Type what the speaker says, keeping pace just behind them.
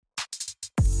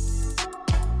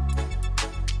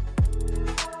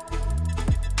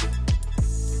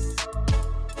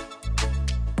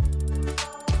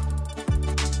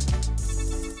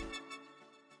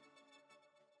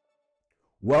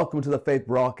Welcome to the Faith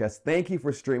Broadcast. Thank you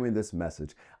for streaming this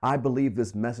message. I believe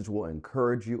this message will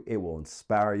encourage you, it will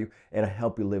inspire you, it'll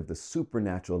help you live the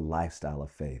supernatural lifestyle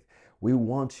of faith. We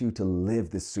want you to live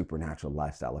this supernatural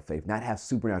lifestyle of faith, not have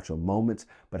supernatural moments,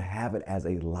 but have it as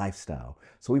a lifestyle.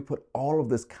 So we put all of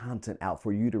this content out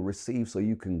for you to receive so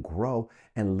you can grow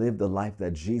and live the life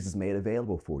that Jesus made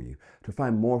available for you. To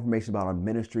find more information about our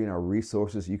ministry and our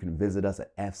resources, you can visit us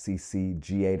at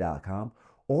fccga.com.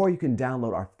 Or you can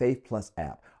download our Faith Plus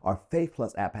app. Our Faith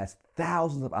Plus app has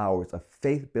thousands of hours of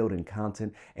faith-building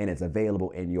content, and it's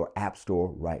available in your app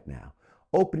store right now.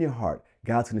 Open your heart.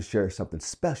 God's going to share something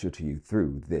special to you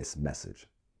through this message.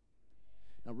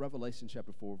 Now, Revelation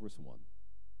chapter 4, verse 1.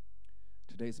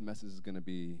 Today's message is going to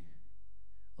be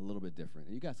a little bit different.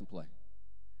 And you guys can play.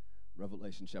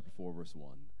 Revelation chapter 4, verse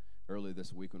 1. Earlier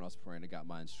this week when I was praying, I got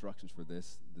my instructions for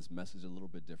this message a little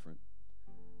bit different.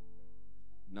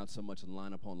 Not so much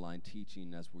line upon line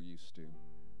teaching as we're used to,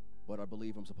 but I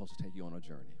believe I'm supposed to take you on a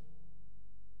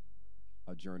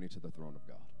journey to the throne of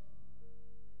God.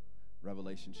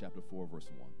 Revelation chapter 4, verse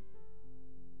 1.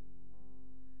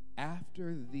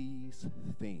 After these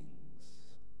things,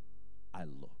 I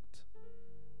looked.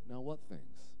 Now, what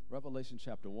things? Revelation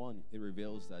chapter 1, it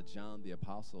reveals that John the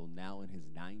Apostle, now in his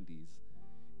 90s,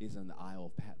 is in the Isle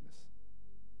of Patmos.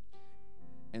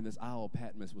 And this Isle of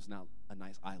Patmos was not a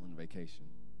nice island vacation.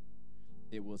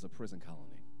 It was a prison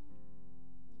colony.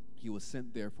 He was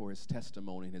sent there for his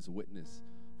testimony and his witness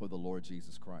for the Lord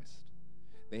Jesus Christ.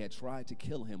 They had tried to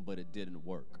kill him, but it didn't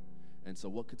work. And so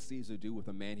what could Caesar do with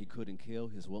a man he couldn't kill?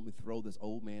 He said, well, let me throw this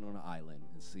old man on an island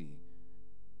and see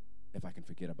if I can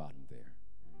forget about him there.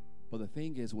 But the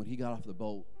thing is, when he got off the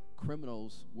boat,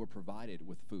 criminals were provided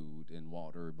with food and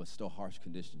water, but still harsh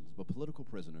conditions. But political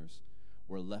prisoners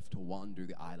were left to wander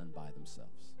the island by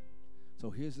themselves. So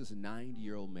here's this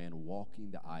 90-year-old man walking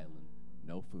the island,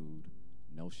 no food,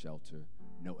 no shelter,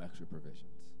 no extra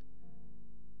provisions.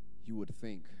 You would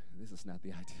think this is not the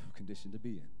ideal condition to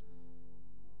be in.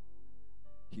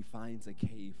 He finds a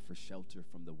cave for shelter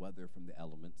from the weather, from the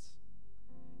elements,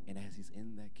 and as he's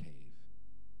in that cave,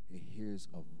 he hears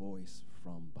a voice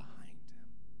from behind him.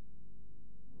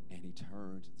 And he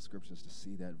turns to the scriptures to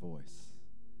see that voice.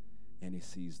 And he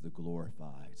sees the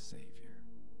glorified Savior.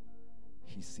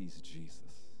 He sees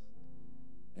Jesus.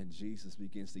 And Jesus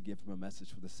begins to give him a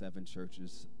message for the 7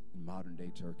 churches in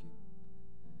modern-day Turkey.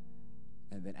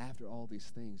 And then after all these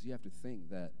things, you have to think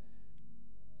that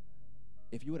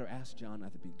if you would have asked John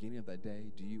at the beginning of that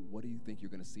day, what do you think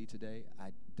you're going to see today?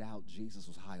 I doubt Jesus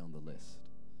was high on the list.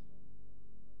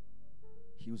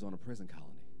 He was on a prison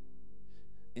colony,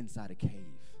 inside a cave,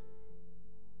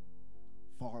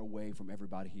 far away from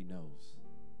everybody he knows.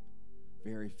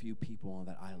 Very few people on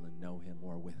that island know him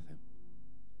or are with him.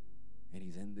 And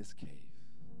he's in this cave.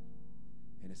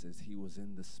 And it says he was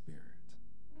in the Spirit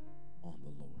on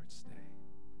the Lord's day.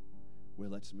 Where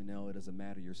it lets me know it doesn't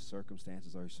matter your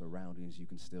circumstances or your surroundings, you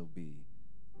can still be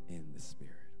in the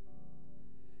Spirit.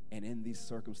 And in these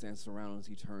circumstances surroundings,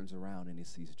 he turns around and he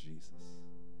sees Jesus.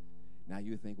 Now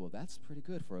you think, well, that's pretty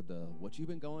good for what you've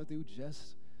been going through.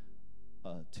 Just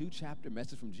a 2-chapter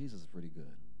message from Jesus is pretty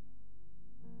good.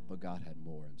 But God had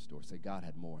more in store. Say, God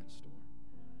had more in store.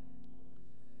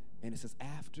 And it says,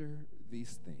 after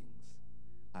these things,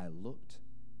 I looked,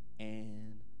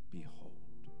 and behold,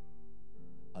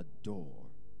 a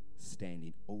door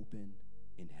standing open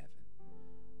in heaven.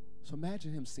 So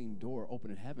imagine him seeing door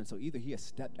open in heaven. So either he has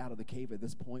stepped out of the cave at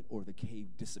this point, or the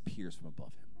cave disappears from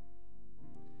above him.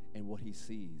 And what he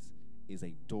sees is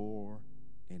a door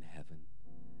in heaven.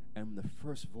 And the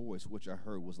first voice which I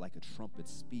heard was like a trumpet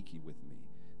speaking with me,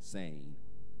 saying,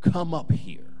 come up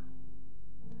here,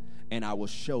 and I will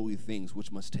show you things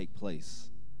which must take place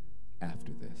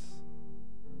after this.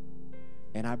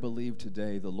 And I believe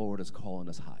today the Lord is calling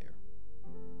us higher.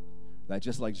 That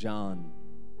just like John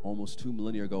almost 2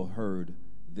 millennia ago heard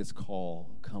this call,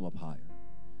 come up higher,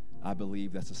 I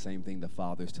believe that's the same thing the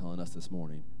Father is telling us this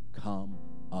morning. Come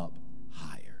up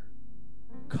higher.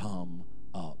 Come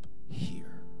up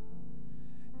here.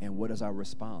 And what is our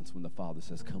response when the Father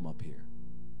says, come up here?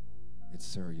 It's,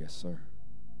 sir, yes, sir.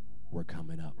 We're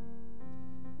coming up.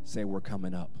 Say, we're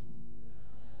coming up.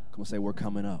 Come on, say, we're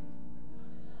coming up.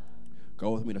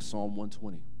 Go with me to Psalm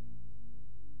 120.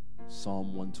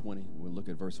 Psalm 120. We'll look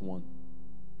at verse 1.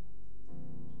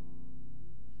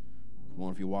 Come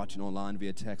on, if you're watching online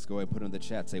via text, go ahead and put it in the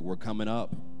chat. Say, we're coming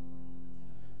up.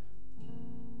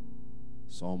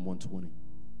 Psalm 120.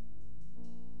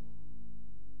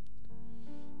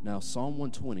 Now, Psalm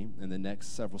 120 and the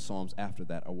next several psalms after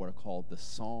that are what are called the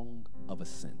Songs of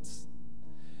Ascent.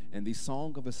 And these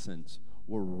Songs of Ascent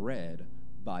were read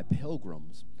by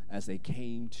pilgrims as they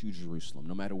came to Jerusalem,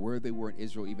 no matter where they were in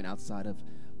Israel, even outside of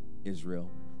Israel,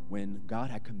 when God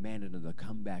had commanded them to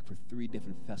come back for 3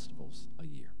 different festivals a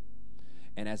year.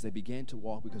 And as they began to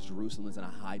walk, because Jerusalem is in a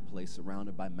high place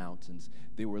surrounded by mountains,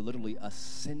 they were literally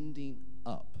ascending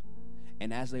up.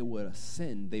 And as they would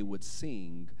ascend, they would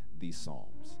sing these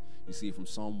psalms. You see, from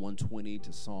Psalm 120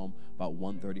 to Psalm about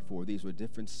 134, these were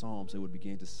different psalms they would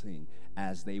begin to sing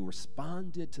as they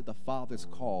responded to the Father's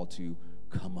call to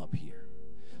come up here.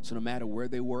 So no matter where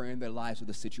they were in their lives or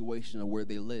the situation or where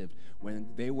they lived, when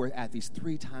they were at these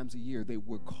 3 times a year, they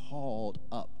were called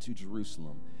up to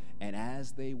Jerusalem. And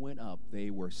as they went up,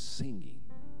 they were singing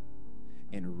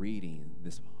and reading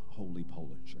this holy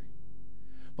poetry.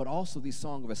 But also, these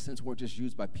Songs of Ascent weren't just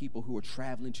used by people who were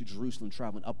traveling to Jerusalem,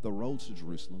 traveling up the roads to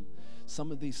Jerusalem.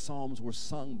 Some of these psalms were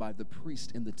sung by the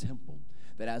priest in the temple,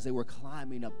 that as they were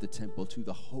climbing up the temple to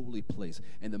the holy place,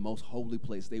 and the most holy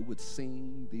place, they would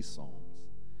sing these psalms.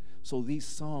 So these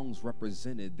songs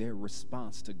represented their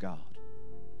response to God.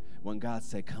 When God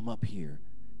said, come up here,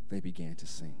 they began to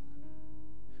sing.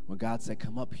 When God said,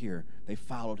 come up here, they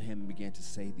followed him and began to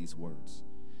say these words.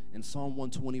 In Psalm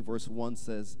 120, verse 1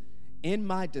 says, in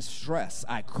my distress,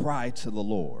 I cried to the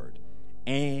Lord,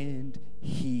 and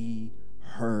he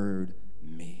heard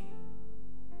me.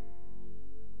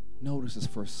 Notice this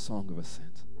first Song of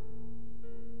Ascent.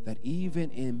 That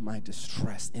even in my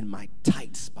distress, in my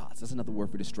tight spots, that's another word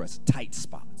for distress, tight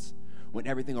spots. When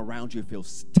everything around you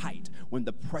feels tight, when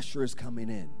the pressure is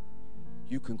coming in,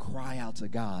 you can cry out to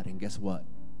God, and guess what?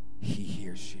 He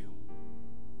hears you.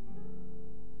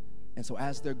 And so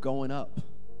as they're going up,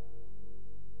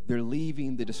 they're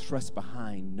leaving the distress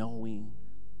behind, knowing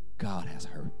God has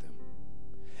heard them.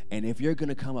 And if you're going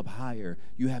to come up higher,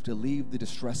 you have to leave the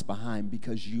distress behind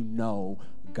because you know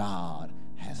God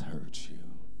has heard you.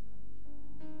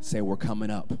 Say, we're coming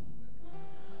up.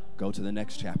 Go to the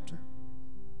next chapter.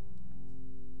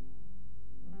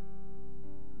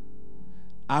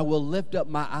 I will lift up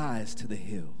my eyes to the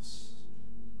hills,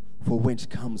 for whence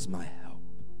comes my help.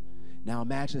 Now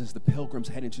imagine as the pilgrims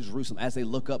heading to Jerusalem, as they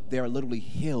look up, there are literally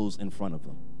hills in front of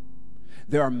them.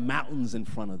 There are mountains in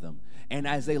front of them. And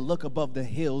as they look above the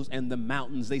hills and the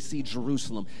mountains, they see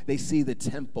Jerusalem. They see the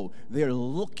temple. They're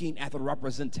looking at the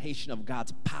representation of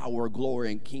God's power,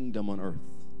 glory, and kingdom on earth.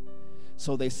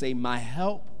 So they say, my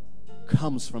help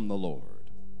comes from the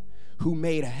Lord, who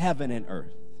made heaven and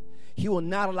earth. He will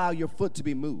not allow your foot to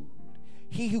be moved.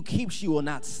 He who keeps you will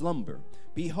not slumber.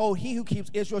 Behold, he who keeps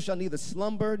Israel shall neither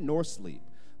slumber nor sleep.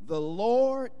 The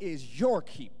Lord is your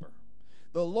keeper.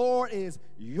 The Lord is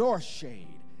your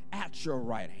shade at your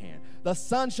right hand. The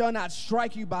sun shall not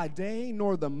strike you by day,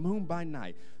 nor the moon by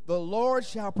night. The Lord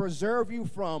shall preserve you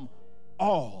from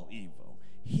all evil.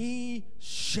 He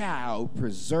shall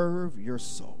preserve your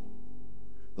soul.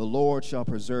 The Lord shall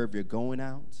preserve your going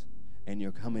out and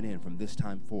your coming in from this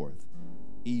time forth,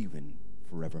 even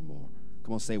forevermore.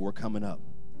 Come on, say, we're coming up.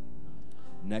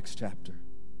 Next chapter.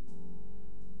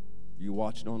 You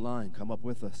watching online, come up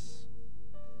with us.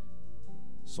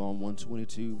 Psalm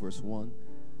 122, verse 1.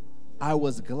 I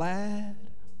was glad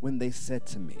when they said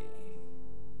to me,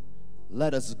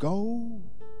 let us go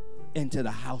into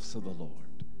the house of the Lord.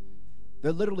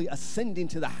 They're literally ascending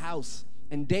to the house.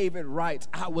 And David writes,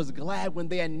 I was glad when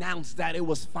they announced that it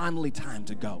was finally time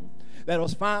to go, that it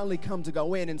was finally come to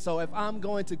go in. And so if I'm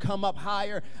going to come up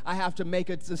higher, I have to make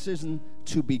a decision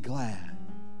to be glad.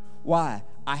 Why?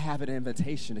 I have an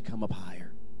invitation to come up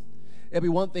higher. It'd be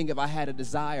one thing if I had a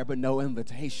desire but no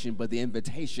invitation, but the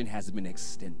invitation has been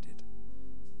extended.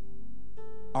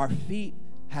 Our feet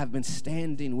have been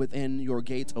standing within your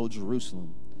gates, O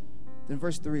Jerusalem. Then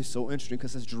verse 3 is so interesting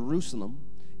because it says Jerusalem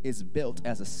is built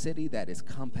as a city that is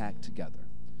compact together.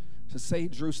 To say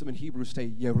Jerusalem in Hebrew, say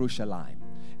Yerushalayim.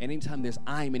 And anytime there's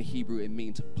 "im" in Hebrew, it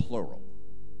means plural.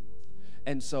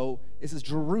 And so it says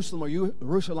Jerusalem or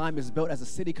Yerushalayim is built as a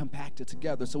city compacted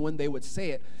together. So when they would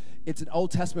say it, it's an Old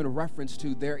Testament reference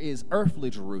to there is earthly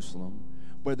Jerusalem,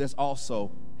 but there's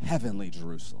also heavenly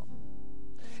Jerusalem.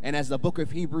 And as the book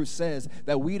of Hebrews says,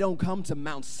 that we don't come to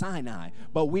Mount Sinai,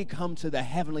 but we come to the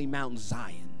heavenly Mount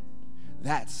Zion.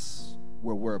 That's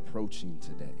where we're approaching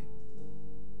today.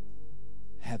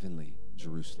 Heavenly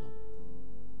Jerusalem,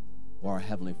 where our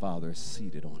Heavenly Father is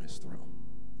seated on his throne.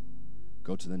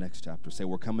 Go to the next chapter. Say,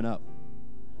 we're coming up.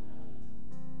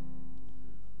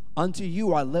 Unto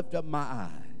you I lift up my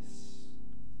eyes,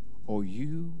 O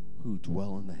you who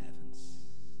dwell in the heavens.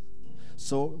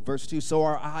 So, verse 2, so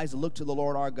our eyes look to the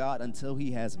Lord our God until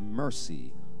he has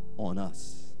mercy on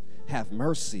us. Have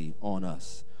mercy on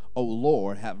us. O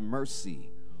Lord, have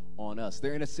mercy on us.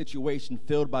 They're in a situation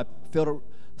filled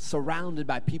surrounded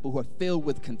by people who are filled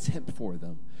with contempt for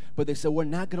them. But they said, we're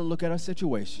not going to look at our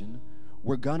situation.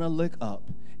 We're going to look up.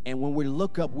 And when we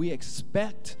look up, we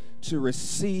expect to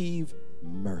receive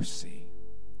mercy.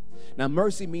 Now,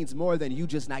 mercy means more than you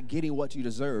just not getting what you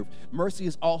deserve. Mercy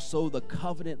is also the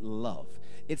covenant love.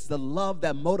 It's the love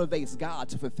that motivates God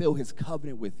to fulfill his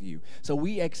covenant with you. So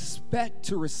we expect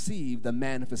to receive the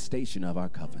manifestation of our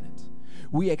covenant.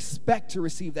 We expect to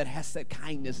receive that hesed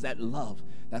kindness, that love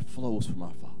that flows from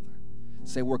our Father.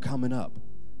 Say, we're coming up.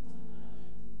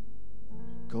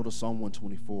 Go to Psalm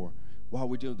 124. While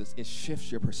we're doing this, it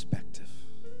shifts your perspective.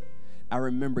 I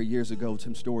remember years ago,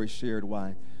 Tim Story shared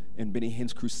why in Benny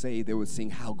Hinn's crusade, they would sing,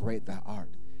 How Great Thou Art.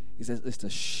 He says it's a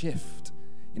shift.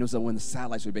 You know, so when the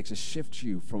satellites are big, to shift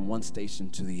you from one station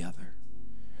to the other,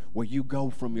 where you go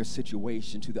from your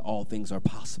situation to the All Things Are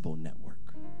Possible network.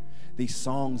 These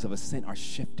songs of ascent are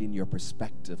shifting your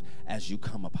perspective as you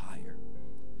come up higher.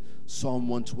 Psalm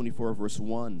 124, verse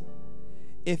 1.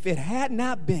 If it had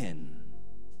not been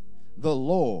the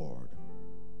Lord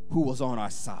who was on our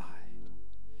side.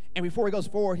 And before he goes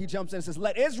forward, he jumps in and says,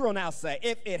 let Israel now say,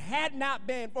 if it had not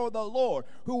been for the Lord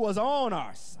who was on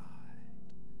our side.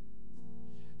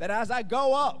 That as I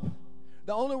go up,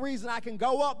 the only reason I can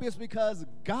go up is because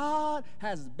God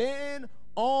has been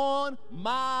on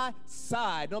my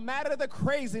side. No matter the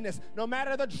craziness, no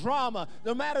matter the drama,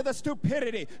 no matter the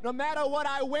stupidity, no matter what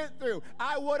I went through,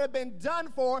 I would have been done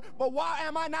for. But why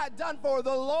am I not done for?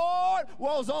 The Lord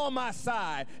was on my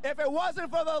side. If it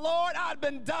wasn't for the Lord, I'd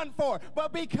been done for.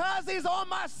 But because he's on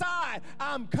my side,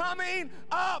 I'm coming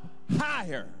up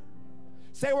higher.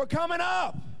 Say, we're coming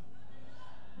up.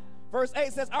 Verse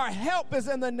 8 says, our help is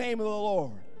in the name of the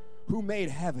Lord who made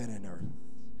heaven and earth.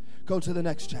 Go to the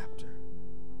next chapter.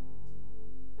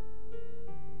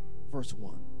 Verse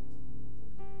 1.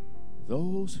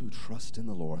 Those who trust in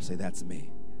the Lord, say that's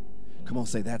me. Come on,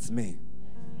 say that's me.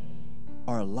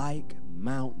 Are like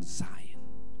Mount Zion,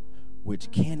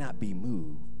 which cannot be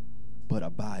moved, but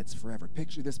abides forever.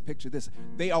 Picture this, picture this.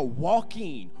 They are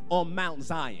walking on Mount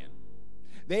Zion.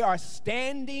 They are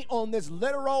standing on this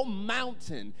literal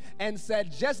mountain and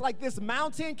said, just like this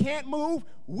mountain can't move,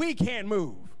 we can't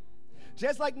move.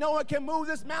 Just like no one can move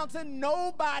this mountain,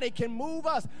 nobody can move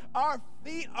us. Our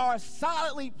feet are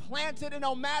solidly planted, and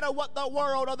no matter what the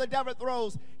world or the devil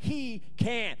throws, he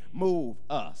can't move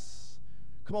us.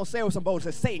 Come on, say it with some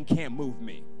boldness. Say, Satan can't move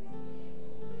me.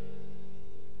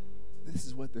 This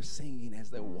is what they're singing as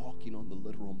they're walking on the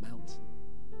literal mountain.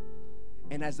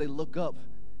 And as they look up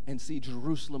and see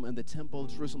Jerusalem and the temple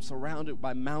of Jerusalem surrounded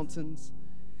by mountains,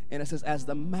 and it says, as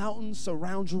the mountains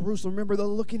surround Jerusalem, remember they're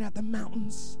looking at the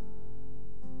mountains.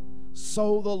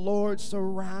 So the Lord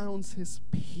surrounds his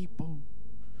people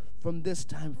from this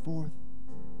time forth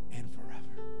and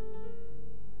forever.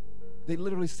 They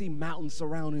literally see mountains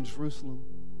surrounding Jerusalem.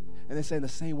 And they say in the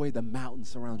same way the mountains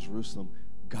surround Jerusalem,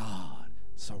 God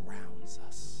surrounds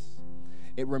us.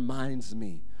 It reminds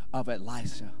me of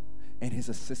Elisha and his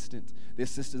assistant. The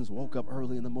assistant woke up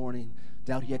early in the morning.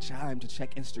 Doubt he had time to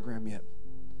check Instagram yet.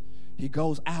 He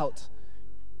goes out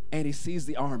and he sees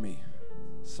the army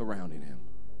surrounding him.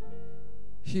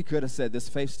 He could have said, this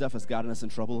faith stuff has gotten us in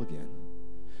trouble again.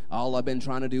 All I've been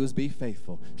trying to do is be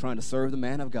faithful, trying to serve the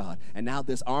man of God. And now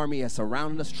this army has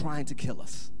surrounded us, trying to kill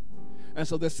us. And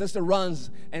so the sister runs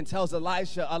and tells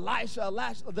Elisha,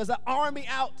 there's an army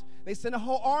out. They sent a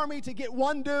whole army to get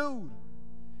one dude.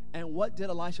 And what did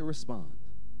Elisha respond?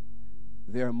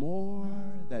 There are more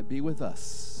that be with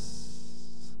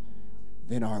us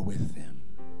than are with them.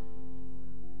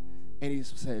 And he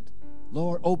said,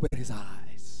 Lord, open his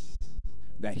eyes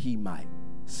that he might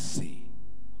see.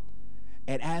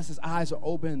 And as his eyes are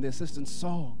open, the assistant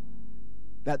saw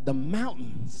that the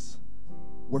mountains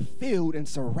were filled and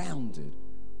surrounded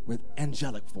with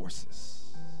angelic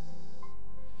forces.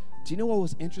 Do you know what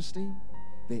was interesting?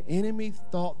 The enemy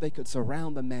thought they could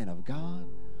surround the man of God,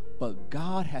 but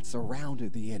God had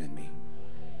surrounded the enemy.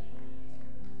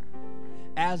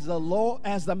 As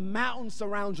the mountains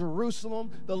surround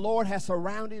Jerusalem, the Lord has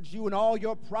surrounded you and all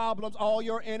your problems, all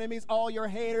your enemies, all your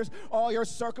haters, all your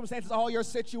circumstances, all your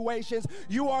situations.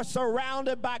 You are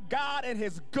surrounded by God and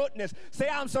his goodness. Say,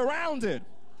 I'm surrounded.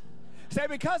 Say,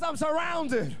 because I'm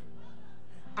surrounded,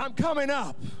 I'm coming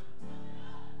up.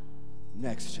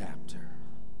 Next chapter.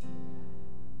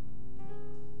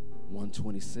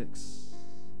 126.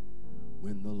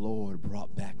 When the Lord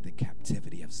brought back the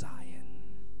captivity of Zion,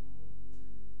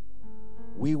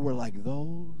 we were like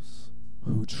those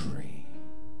who dream.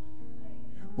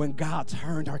 When God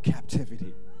turned our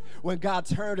captivity, when God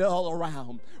turned it all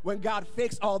around, when God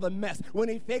fixed all the mess, when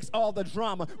he fixed all the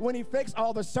drama, when he fixed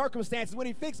all the circumstances, when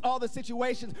he fixed all the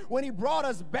situations, when he brought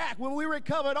us back, when we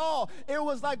recovered all, it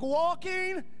was like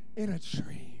walking in a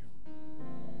dream.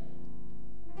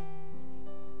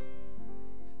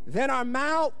 Then our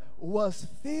mouth was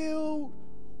filled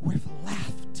with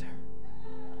laughter,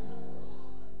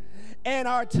 and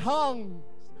our tongues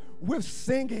with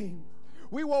singing.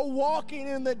 We were walking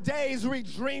in the days we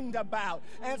dreamed about,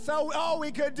 and so all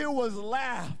we could do was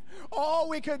laugh. All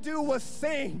we could do was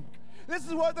sing. This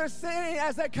is what they're saying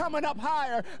as they're coming up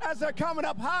higher. As they're coming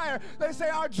up higher, they say,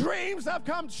 our dreams have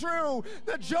come true.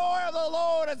 The joy of the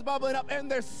Lord is bubbling up,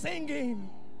 and they're singing.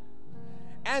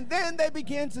 And then they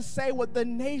begin to say what the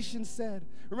nation said.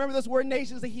 Remember, this word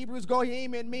nations, the Hebrews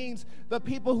goyim, it means the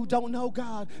people who don't know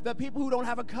God, the people who don't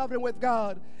have a covenant with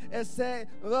God. It said,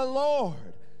 the Lord,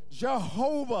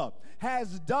 Jehovah,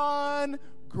 has done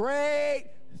great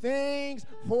things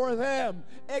for them.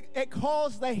 It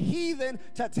calls the heathen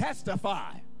to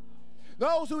testify.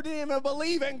 Those who didn't even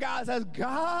believe in God says,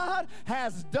 God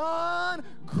has done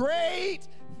great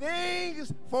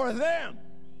things for them.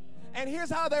 And here's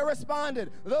how they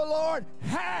responded. The Lord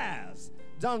has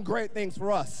done great things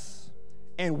for us,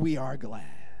 and we are glad.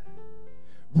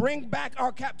 Bring back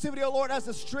our captivity, O Lord, as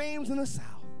the streams in the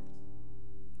south.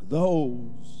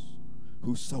 Those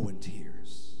who sow in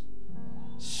tears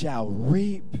shall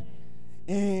reap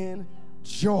in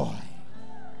joy.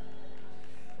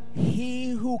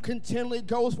 He who continually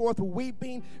goes forth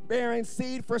weeping, bearing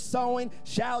seed for sowing,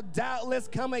 shall doubtless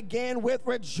come again with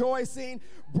rejoicing,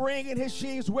 bringing his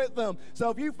sheaves with them. So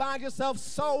if you find yourself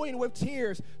sowing with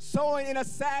tears, sowing in a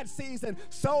sad season,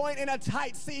 sowing in a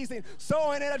tight season,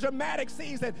 sowing in a dramatic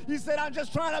season, you said, I'm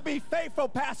just trying to be faithful,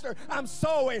 Pastor. I'm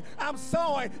sowing.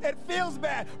 It feels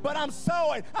bad, but I'm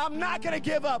sowing. I'm not going to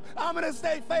give up. I'm going to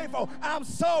stay faithful. I'm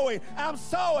sowing.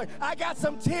 I got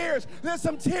some tears. There's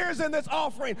some tears in this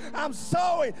offering. I'm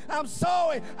sowing.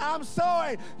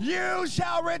 You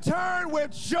shall return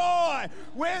with joy,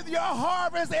 with your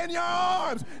harvest in your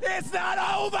arms. It's not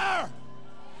over.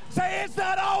 Say, it's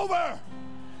not over.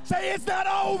 Say, it's not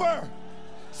over.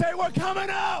 Say, we're coming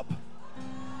up.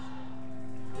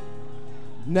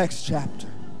 Next chapter.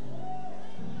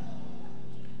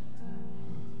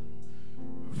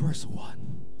 Verse 1.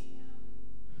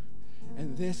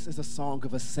 And this is a Song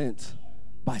of Ascent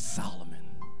by Solomon.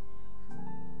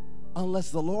 Unless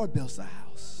the Lord builds a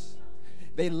house,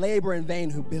 they labor in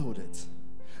vain who build it.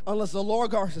 Unless the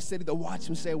Lord guards the city, the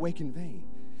watchmen stay awake in vain.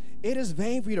 It is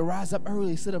vain for you to rise up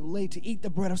early, sit up late, to eat the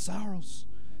bread of sorrows.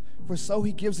 For so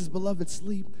he gives his beloved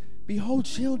sleep. Behold,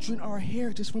 children are a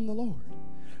heritage from the Lord.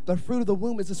 The fruit of the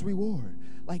womb is his reward.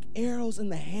 Like arrows in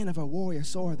the hand of a warrior,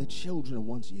 so are the children of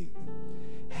one's youth.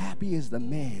 Happy is the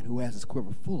man who has his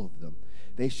quiver full of them.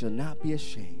 They shall not be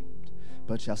ashamed,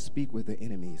 but shall speak with their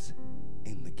enemies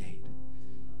in the gate.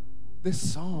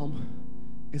 This psalm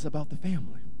is about the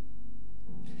family.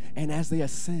 And as they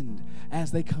ascend,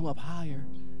 as they come up higher,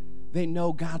 they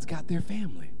know God's got their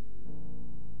family.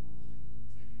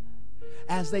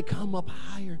 As they come up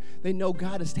higher, they know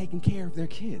God is taking care of their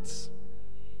kids.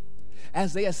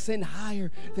 As they ascend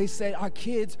higher, they say, our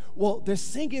kids, well, they're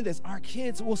singing this, our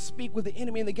kids will speak with the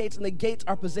enemy in the gates, and the gates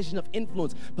are positions of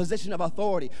influence, position of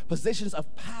authority, positions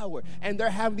of power, and they're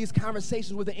having these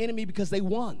conversations with the enemy because they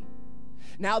won.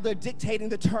 Now they're dictating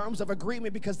the terms of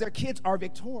agreement because their kids are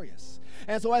victorious.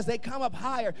 And so as they come up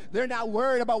higher, they're not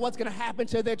worried about what's going to happen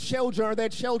to their children or their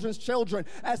children's children.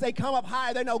 As they come up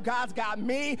higher, they know God's got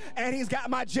me and he's got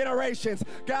my generations.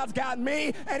 God's got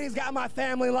me and he's got my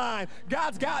family line.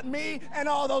 God's got me and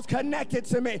all those connected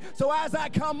to me. So as I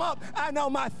come up, I know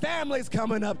my family's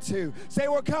coming up too. Say,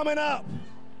 we're coming up.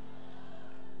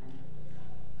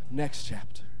 Next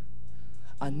chapter.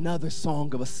 Another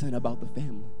song of ascent about the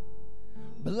family.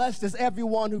 Blessed is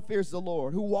everyone who fears the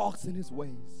Lord, who walks in his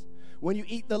ways. When you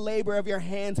eat the labor of your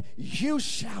hands, you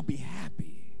shall be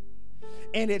happy,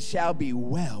 and it shall be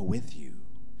well with you.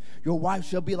 Your wife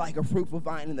shall be like a fruitful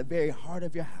vine in the very heart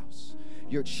of your house,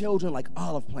 your children like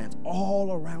olive plants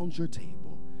all around your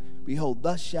table. Behold,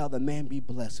 thus shall the man be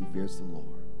blessed who fears the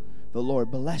Lord. The Lord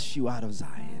bless you out of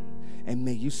Zion, and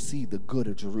may you see the good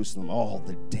of Jerusalem all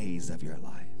the days of your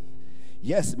life.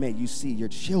 Yes, may you see your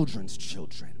children's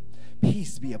children.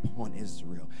 Peace be upon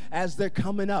Israel. As they're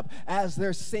coming up, as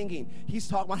they're singing, he's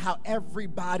talking about how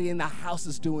everybody in the house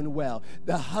is doing well.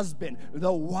 The husband,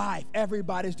 the wife,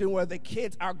 everybody's doing well. The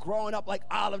kids are growing up like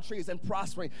olive trees and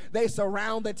prospering. They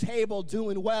surround the table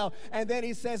doing well. And then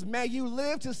he says, may you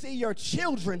live to see your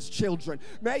children's children.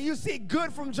 May you see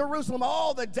good from Jerusalem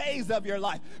all the days of your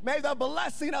life. May the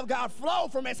blessing of God flow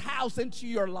from his house into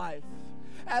your life.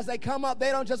 As they come up,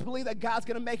 they don't just believe that God's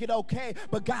going to make it okay,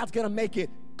 but God's going to make it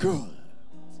good.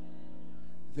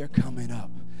 They're coming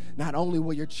up. Not only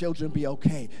will your children be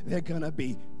okay, they're going to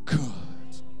be good.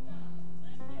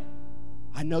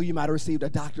 I know you might have received a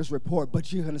doctor's report,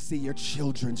 but you're going to see your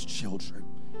children's children.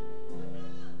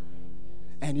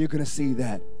 And you're going to see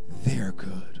that they're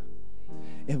good.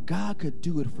 If God could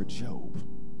do it for Job,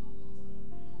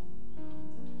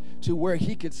 to where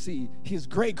he could see his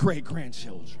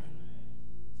great-great-grandchildren,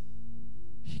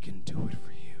 he can do it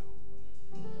for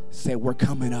you. Say, we're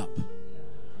coming up.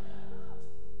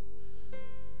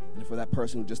 And for that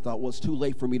person who just thought, well, it's too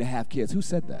late for me to have kids. Who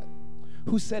said that?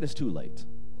 Who said it's too late?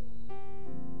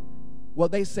 Well,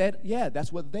 they said, yeah,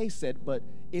 that's what they said, but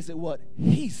is it what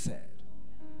he said?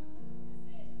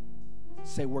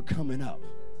 Say, we're coming up.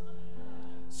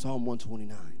 Psalm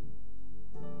 129.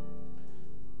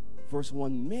 Verse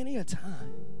 1, many a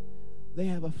time they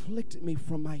have afflicted me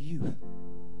from my youth.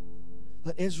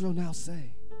 Let Israel now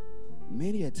say,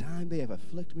 many a time they have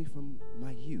afflicted me from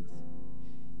my youth.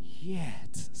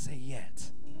 Yet, say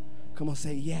yet. Come on,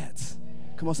 say yet.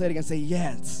 Come on, say it again, say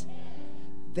yet.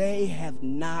 They have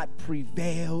not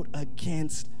prevailed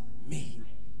against me.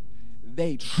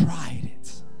 They tried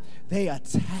it. They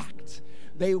attacked.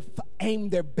 They aimed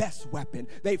their best weapon.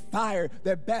 They fired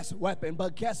their best weapon.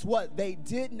 But guess what? They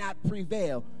did not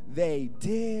prevail. They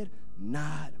did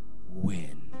not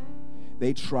win.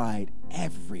 They tried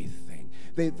everything.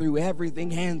 They threw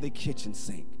everything in the kitchen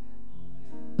sink.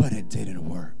 But it didn't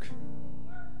work.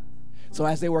 So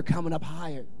as they were coming up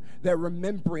higher, they're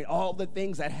remembering all the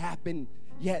things that happened,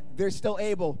 yet they're still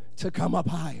able to come up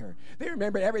higher. They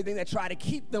remember everything that tried to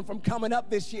keep them from coming up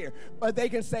this year. But they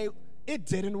can say, it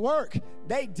didn't work.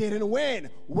 They didn't win.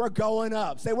 We're going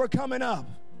up. Say, we're coming up.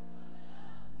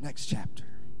 Next chapter.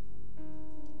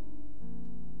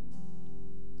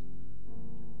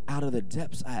 Out of the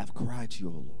depths I have cried to you,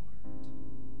 O Lord.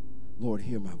 Lord,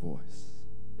 hear my voice.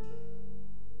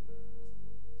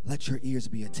 Let your ears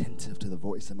be attentive to the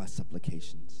voice of my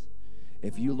supplications.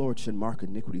 If you, Lord, should mark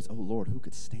iniquities, O Lord, who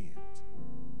could stand?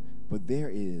 But there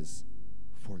is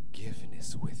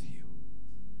forgiveness with you,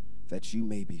 that you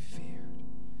may be feared.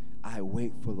 I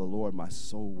wait for the Lord, my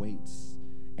soul waits,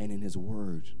 and in his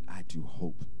word I do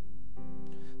hope.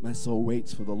 My soul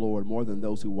waits for the Lord more than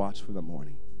those who watch for the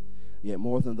morning. Yet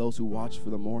more than those who watch for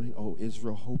the morning, O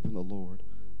Israel, hope in the Lord.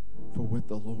 For with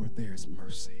the Lord there is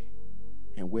mercy,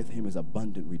 and with him is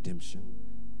abundant redemption,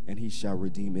 and he shall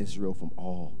redeem Israel from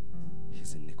all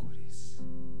his iniquities.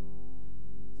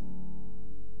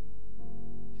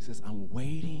 He says, I'm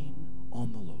waiting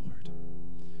on the Lord.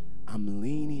 I'm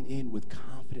leaning in with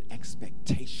confident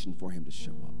expectation for him to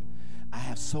show up. I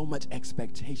have so much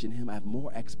expectation in him. I have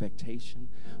more expectation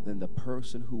than the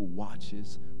person who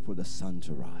watches for the sun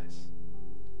to rise.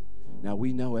 Now,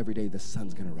 we know every day the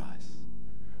sun's going to rise.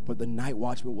 But the night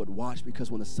watchman would watch because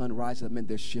when the sun rises, it meant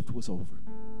their shift was over.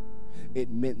 It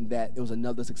meant that it was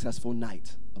another successful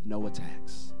night of no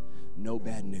attacks, no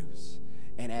bad news.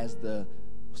 And as the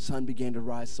sun began to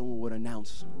rise, someone would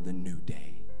announce the new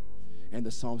day. And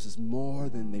the psalm says, more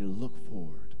than they look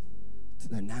forward to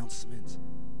the announcement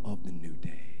of the new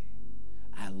day,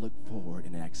 I look forward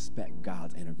and I expect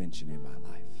God's intervention in my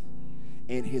life.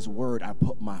 In his word, I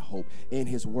put my hope. In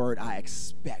his word, I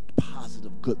expect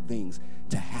positive, good things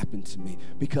to happen to me.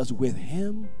 Because with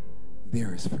him,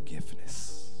 there is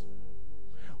forgiveness.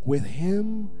 With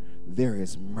him, there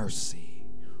is mercy.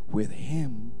 With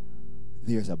him,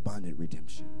 there's abundant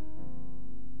redemption.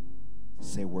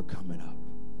 Say, we're coming up.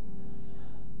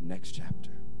 Next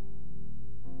chapter.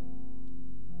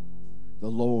 The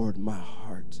Lord, my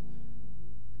heart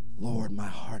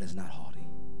is not haughty,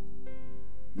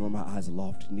 nor my eyes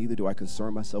lofty. Neither do I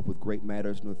concern myself with great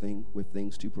matters, nor with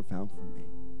things too profound for me.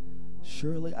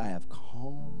 Surely I have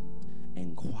calmed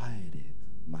and quieted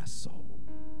my soul.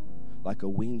 Like a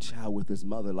weaned child with his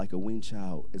mother, like a weaned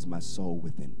child is my soul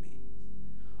within me.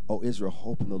 O Israel,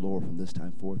 hope in the Lord from this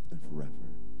time forth and forever.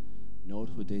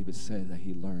 Notice what David said that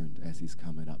he learned as he's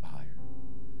coming up higher.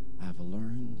 I've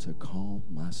learned to calm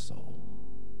my soul.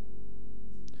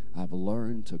 I've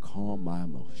learned to calm my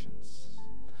emotions.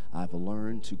 I've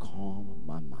learned to calm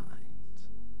my mind.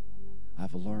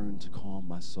 I've learned to calm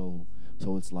my soul.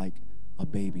 So it's like a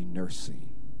baby nursing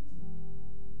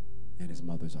in his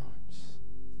mother's arms,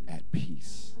 at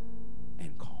peace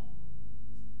and calm.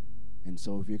 And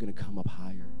so if you're going to come up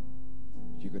higher,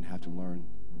 you're going to have to learn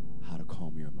how to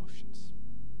calm your emotions.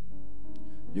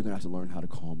 You're going to have to learn how to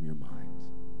calm your mind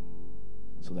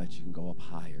so that you can go up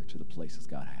higher to the places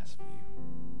God has for you.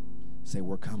 Say,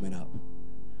 we're coming up.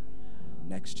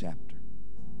 Next chapter.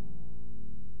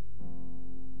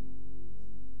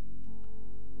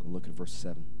 look at verse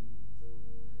 7.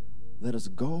 Let us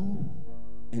go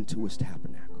into his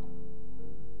tabernacle.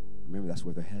 Remember, that's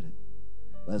where they're headed.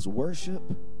 Let us worship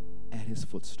at his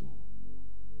footstool.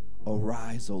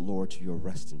 Arise, O Lord, to your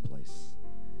resting place,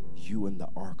 you in the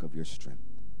ark of your strength.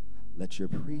 Let your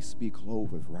priests be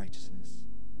clothed with righteousness,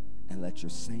 and let your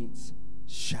saints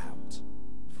shout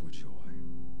for joy.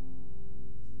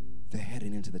 They're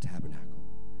heading into the tabernacle.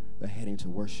 They're heading to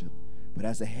worship. But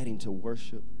as they're heading to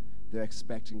worship, they're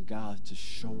expecting God to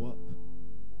show up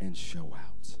and show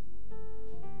out.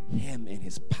 Him and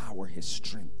his power, his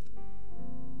strength.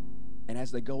 And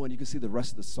as they go in, you can see the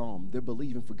rest of the psalm. They're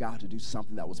believing for God to do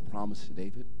something that was promised to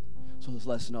David. So this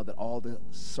lets us know that all the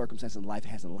circumstances in life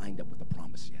hasn't lined up with the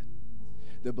promise yet.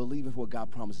 They're believing for what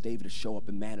God promised David to show up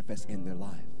and manifest in their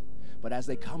life. But as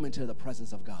they come into the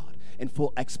presence of God in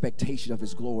full expectation of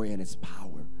his glory and his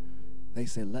power, they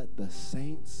say, let the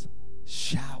saints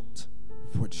shout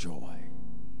for joy.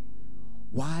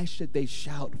 Why should they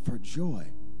shout for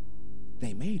joy?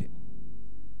 They made it.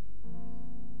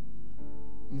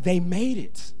 They made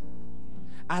it.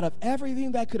 Out of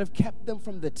everything that could have kept them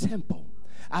from the temple,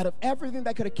 out of everything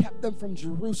that could have kept them from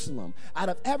Jerusalem, out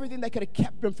of everything that could have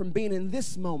kept them from being in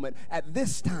this moment, at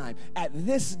this time, at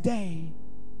this day,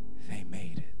 they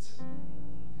made it.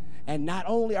 And not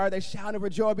only are they shouting for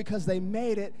joy because they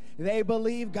made it, they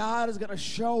believe God is going to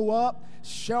show up,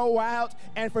 show out,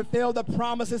 and fulfill the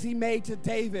promises he made to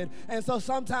David. And so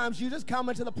sometimes you just come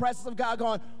into the presence of God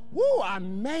going, woo, I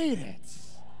made it.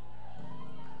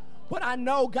 But I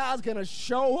know God's going to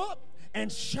show up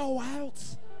and show out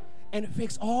and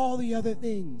fix all the other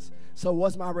things. So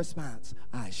what's my response?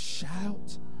 I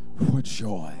shout for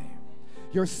joy.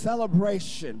 Your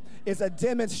celebration is a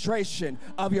demonstration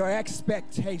of your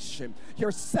expectation. Your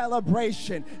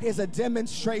celebration is a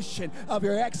demonstration of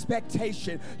your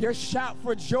expectation. Your shout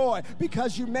for joy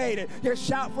because you made it. Your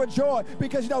shout for joy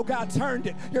because you know God turned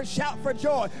it. Your shout for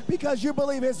joy because you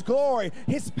believe his glory,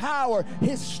 his power,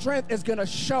 his strength is going to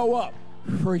show up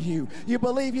for you. You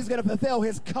believe he's going to fulfill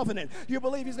his covenant. You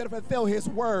believe he's going to fulfill his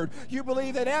word. You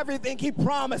believe that everything he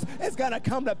promised is going to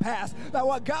come to pass. That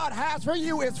what God has for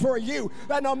you is for you.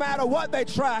 That no matter what they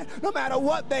tried, no matter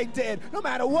what they did, no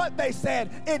matter what they said,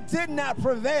 it did not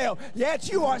prevail.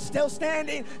 Yet you are still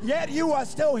standing. Yet you are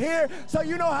still here. So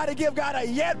you know how to give God a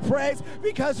yet praise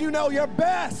because you know your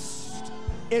best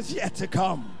is yet to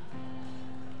come.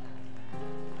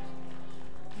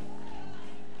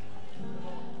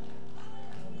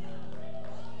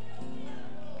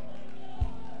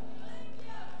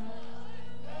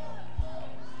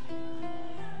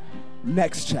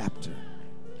 Next chapter,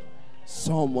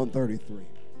 Psalm 133.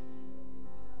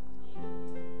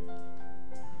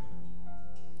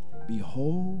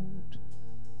 Behold,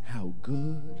 how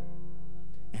good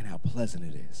and how pleasant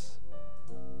it is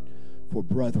for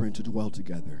brethren to dwell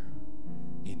together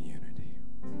in unity.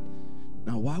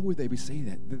 Now, why would they be saying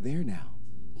that? They're there now.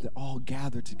 They're all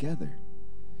gathered together.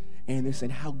 And they're saying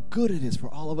how good it is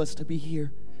for all of us to be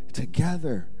here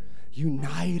together,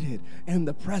 united in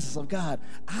the presence of God.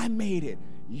 I made it.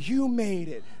 You made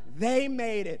it. They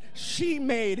made it. She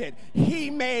made it. He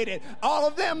made it. All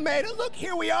of them made it. Look,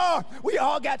 here we are. We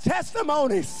all got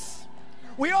testimonies.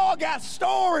 We all got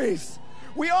stories.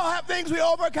 We all have things we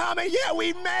overcome, and yeah,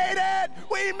 we made it.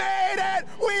 We made it.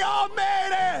 We all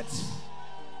made it.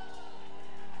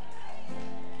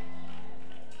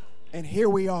 And here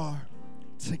we are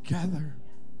together.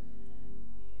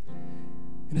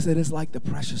 And it said it's like the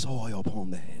precious oil upon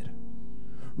the head,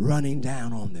 running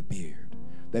down on the beard.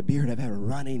 That beard have had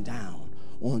running down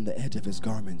on the edge of his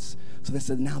garments. So they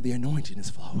said now the anointing is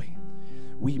flowing.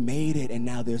 We made it, and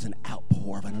now there's an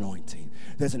outpour of an anointing.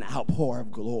 There's an outpour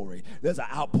of glory. There's an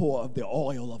outpour of the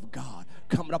oil of God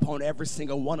coming upon every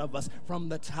single one of us. From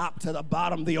the top to the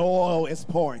bottom, the oil is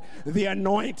pouring. The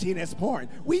anointing is pouring.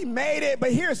 We made it,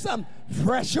 but here's some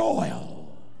fresh oil.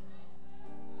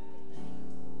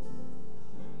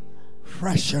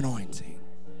 Fresh anointing.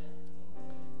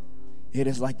 It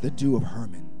is like the dew of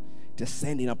Hermon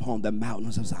descending upon the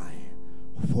mountains of Zion.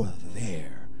 For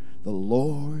there the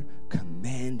Lord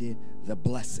commanded the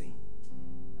blessing,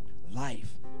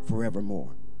 life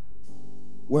forevermore.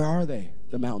 Where are they?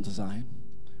 The mountains of Zion.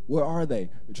 Where are they?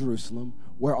 Jerusalem.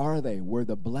 Where are they? Where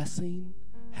the blessing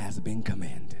has been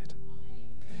commanded.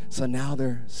 So now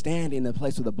they're standing in the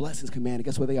place where the blessing is commanded.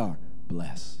 Guess where they are?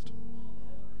 Blessed.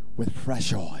 With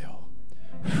fresh oil,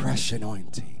 fresh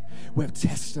anointing, with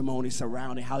testimony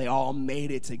surrounding how they all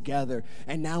made it together.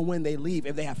 And now when they leave,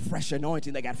 if they have fresh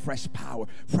anointing, they got fresh power,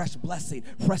 fresh blessing,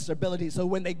 fresh ability. So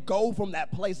when they go from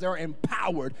that place, they're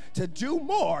empowered to do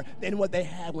more than what they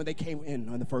had when they came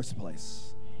in the first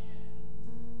place.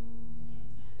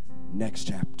 Next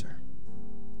chapter,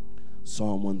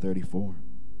 Psalm 134.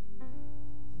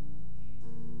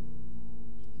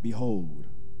 Behold,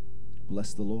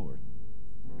 bless the Lord,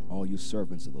 all you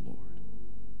servants of the Lord,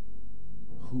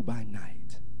 who by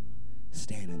night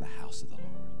stand in the house of the Lord.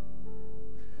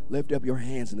 Lift up your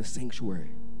hands in the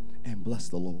sanctuary and bless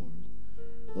the Lord.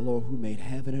 The Lord who made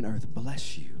heaven and earth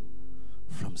bless you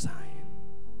from Zion.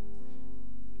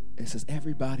 It says,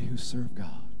 everybody who serve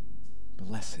God,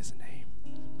 bless his name.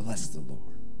 Bless the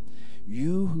Lord.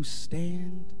 You who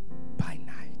stand by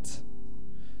night.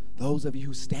 Those of you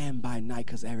who stand by night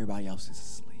because everybody else is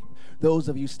asleep. Those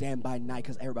of you stand by night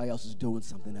because everybody else is doing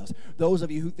something else. Those of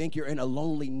you who think you're in a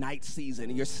lonely night season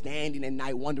and you're standing at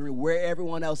night wondering where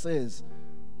everyone else is.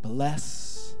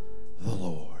 Bless the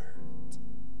Lord.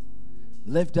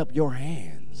 Lift up your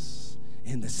hands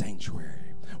in the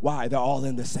sanctuary. Why? They're all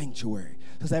in the sanctuary.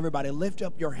 Because everybody lift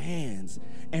up your hands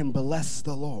and bless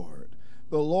the Lord.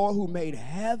 The Lord who made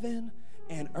heaven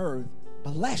and earth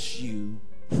bless you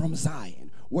from Zion.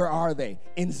 Where are they?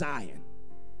 In Zion.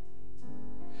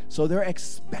 So they're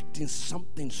expecting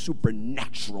something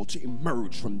supernatural to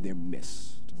emerge from their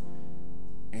midst.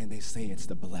 And they say it's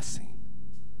the blessing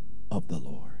of the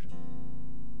Lord.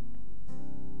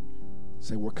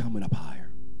 Say, we're coming up higher.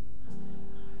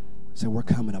 Say, we're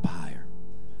coming up higher.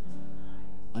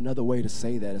 Another way to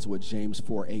say that is what James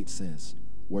 4:8 says.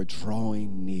 We're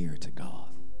drawing near to God.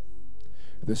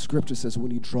 The scripture says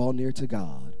when you draw near to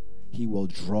God, he will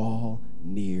draw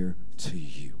near to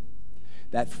you.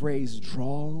 That phrase,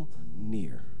 draw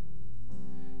near,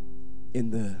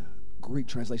 in the Greek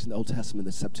translation of the Old Testament,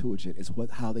 the Septuagint, is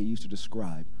how they used to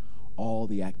describe all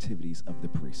the activities of the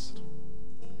priest.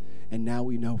 And now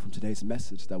we know from today's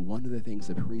message that one of the things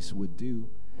the priests would do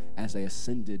as they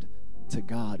ascended to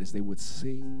God is they would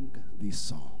sing these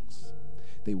songs.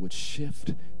 They would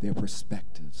shift their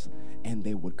perspectives and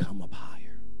they would come up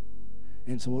higher.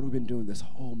 And so what we've been doing this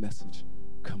whole message,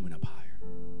 coming up higher.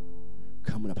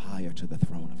 Coming up higher to the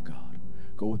throne of God.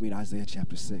 Go with me to Isaiah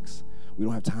chapter 6. We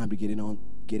don't have time to get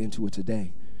into it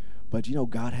today. But you know,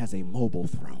 God has a mobile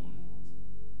throne.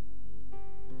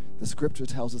 The scripture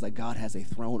tells us that God has a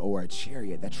throne or a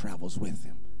chariot that travels with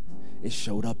him. It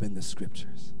showed up in the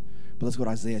scriptures. But let's go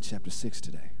to Isaiah chapter 6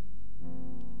 today.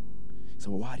 So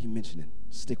why do you mention it?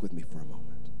 Stick with me for a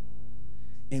moment.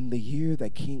 In the year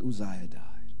that King Uzziah died.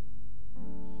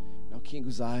 Now, King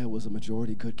Uzziah was a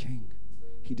majority good king.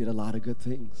 He did a lot of good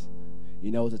things.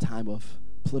 You know, at a time of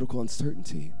political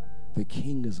uncertainty, the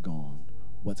king is gone.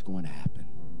 What's going to happen?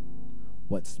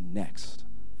 What's next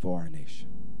for our nation?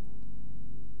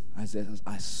 Isaiah says,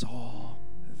 I saw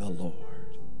the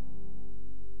Lord.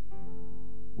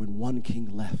 When one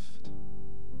king left,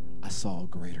 I saw a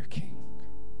greater king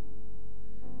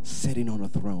sitting on a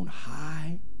throne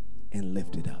high and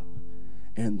lifted up,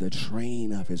 and the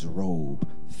train of his robe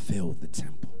filled the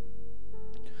temple.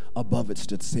 Above it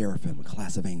stood seraphim, a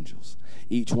class of angels.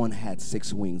 Each one had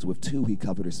 6 wings. With 2 he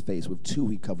covered his face, with 2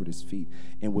 he covered his feet,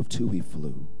 and with 2 he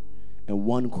flew. And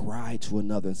one cried to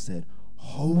another and said,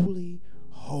 Holy,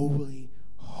 holy,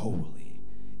 holy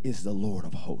is the Lord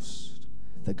of hosts,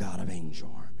 the God of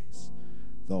angel armies.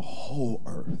 The whole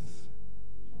earth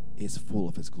is full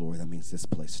of his glory. That means this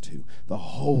place too. The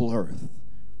whole earth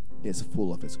is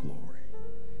full of his glory.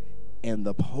 And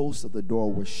the posts of the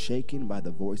door were shaken by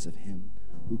the voice of him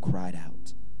who cried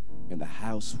out, and the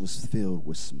house was filled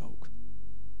with smoke.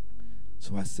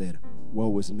 So I said,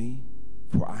 Woe is me,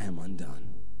 for I am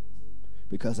undone,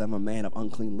 because I am a man of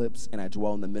unclean lips, and I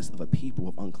dwell in the midst of a people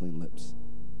of unclean lips.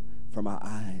 For my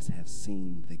eyes have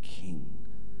seen the King,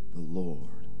 the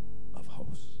Lord of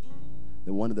hosts.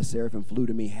 Then one of the seraphim flew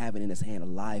to me, having in his hand a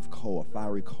live coal, a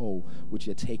fiery coal, which he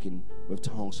had taken with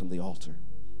tongs from the altar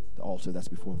that's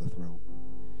before the throne.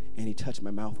 And he touched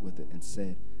my mouth with it and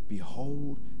said,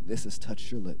 Behold, this has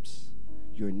touched your lips.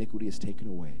 Your iniquity is taken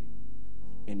away,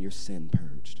 and your sin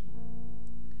purged.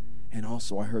 And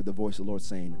also I heard the voice of the Lord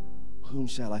saying, Whom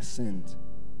shall I send,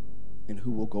 and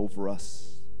who will go for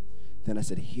us? Then I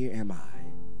said, Here am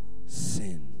I,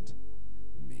 send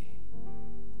me.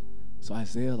 So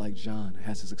Isaiah, like John,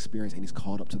 has this experience, and he's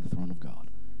called up to the throne of God.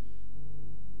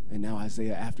 And now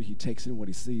Isaiah, after he takes in what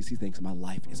he sees, he thinks, my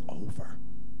life is over.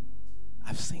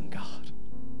 I've seen God.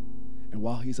 And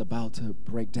while he's about to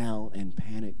break down and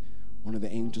panic, one of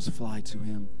the angels fly to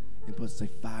him and puts a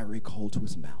fiery coal to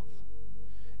his mouth.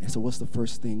 And so what's the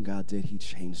first thing God did? He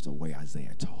changed the way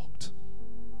Isaiah talked.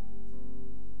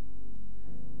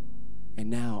 And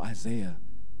now Isaiah,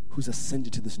 who's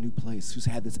ascended to this new place, who's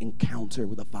had this encounter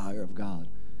with the fire of God,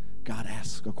 God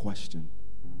asks a question.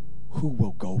 Who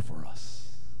will go for us?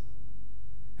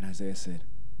 And Isaiah said,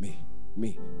 me.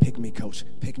 Me. Pick me, coach.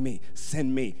 Pick me.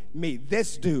 Send me. Me.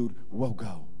 This dude will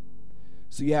go.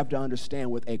 So you have to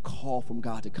understand, with a call from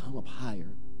God to come up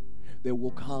higher, there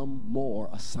will come more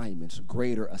assignments,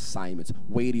 greater assignments,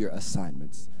 weightier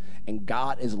assignments. And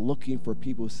God is looking for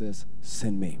people who says,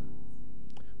 send me.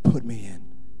 Put me in.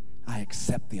 I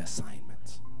accept the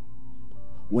assignment.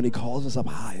 When he calls us up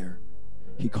higher,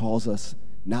 he calls us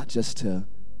not just to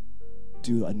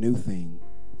do a new thing,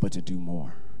 but to do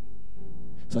more.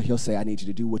 So he'll say, I need you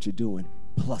to do what you're doing,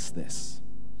 plus this.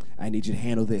 I need you to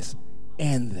handle this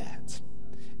and that.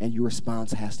 And your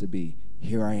response has to be,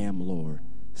 here I am, Lord.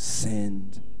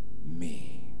 Send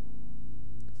me.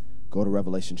 Go to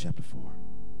Revelation chapter 4.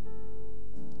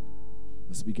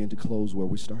 Let's begin to close where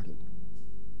we started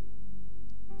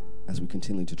as we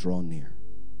continue to draw near.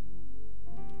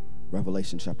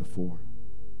 Revelation chapter 4.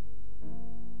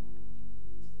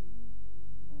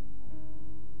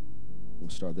 We'll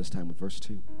start this time with verse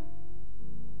 2.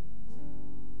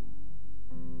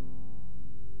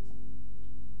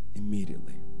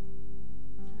 Immediately,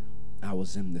 I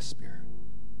was in the Spirit,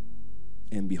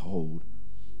 and behold,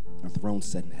 a throne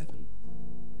set in heaven,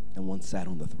 and one sat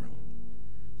on the throne.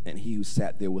 And he who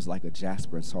sat there was like a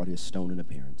jasper and sardius stone in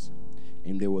appearance.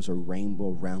 And there was a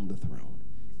rainbow round the throne,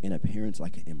 in appearance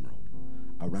like an emerald.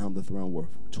 Around the throne were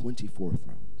 24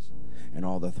 thrones. And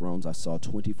all the thrones I saw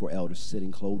 24 elders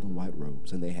sitting clothed in white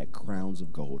robes, and they had crowns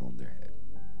of gold on their head.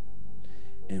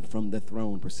 And from the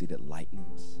throne proceeded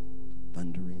lightnings,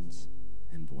 thunderings,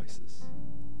 and voices.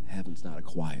 Heaven's not a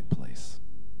quiet place.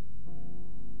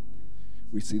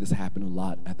 We see this happen a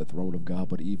lot at the throne of God,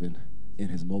 but even in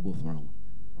his mobile throne,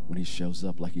 when he shows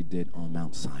up like he did on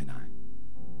Mount Sinai,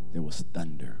 there was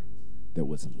thunder, there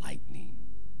was lightning,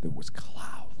 there was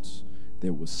clouds,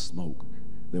 there was smoke,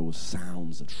 there was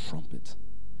sounds of trumpet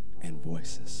and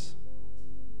voices.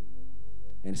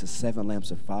 And it says 7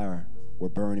 lamps of fire were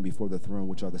burning before the throne,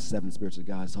 which are the 7 spirits of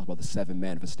God. It's talking about the 7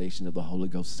 manifestations of the Holy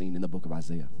Ghost seen in the book of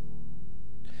Isaiah.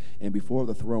 And before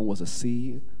the throne was a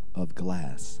sea of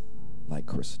glass like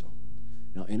crystal.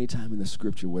 Now, anytime in the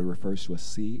scripture where it refers to a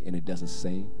sea and it doesn't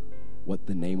say what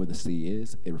the name of the sea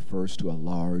is, it refers to a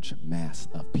large mass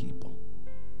of people.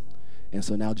 And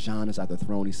so now John is at the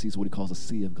throne. He sees what he calls a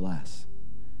sea of glass.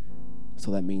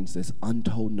 So that means there's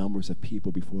untold numbers of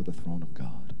people before the throne of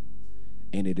God.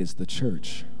 And it is the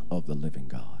church of the living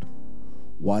God.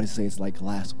 Why do you say it's like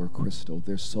glass or crystal?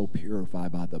 They're so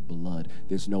purified by the blood.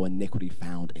 There's no iniquity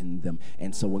found in them.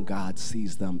 And so when God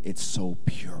sees them, it's so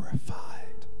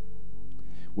purified.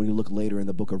 When you look later in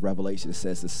the book of Revelation, it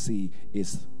says the sea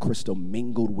is crystal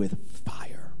mingled with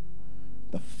fire.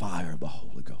 The fire of the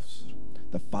Holy Ghost.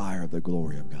 The fire of the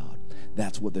glory of God.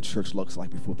 That's what the church looks like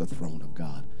before the throne of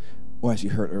God. Or as you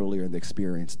heard earlier in the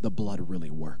experience, the blood really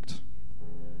worked.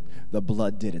 The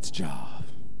blood did its job.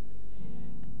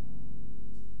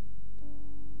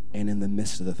 And in the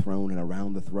midst of the throne and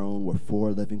around the throne were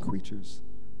 4 living creatures,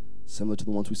 similar to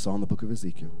the ones we saw in the book of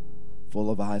Ezekiel, full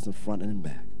of eyes in front and in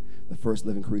back. The first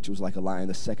living creature was like a lion,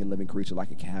 the second living creature like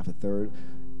a calf, the third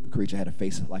the creature had a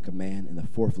face like a man, and the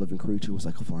fourth living creature was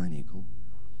like a flying eagle.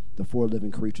 The 4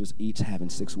 living creatures, each having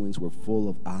 6 wings, were full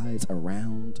of eyes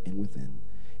around and within,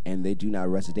 and they do not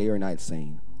rest day or night,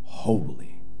 saying,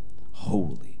 Holy,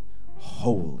 holy,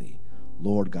 holy,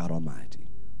 Lord God Almighty,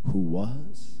 who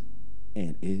was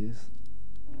and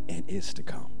is to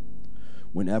come.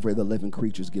 Whenever the living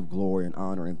creatures give glory and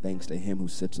honor and thanks to him who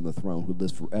sits on the throne, who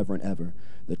lives forever and ever,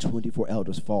 the 24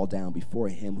 elders fall down before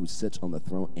him who sits on the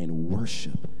throne and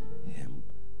worship him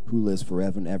who lives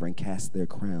forever and ever, and cast their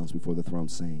crowns before the throne,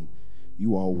 saying,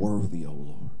 You are worthy, O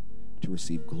Lord, to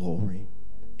receive glory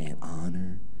and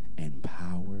honor and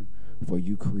power, for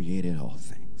you created all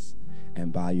things,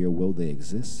 and by your will they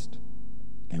exist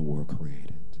and were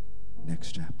created.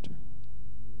 Next chapter.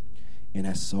 And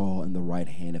I saw in the right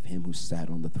hand of him who sat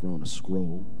on the throne a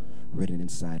scroll written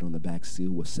inside on the back,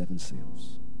 sealed with 7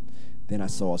 seals. Then I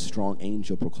saw a strong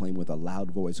angel proclaim with a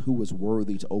loud voice, Who was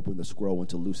worthy to open the scroll and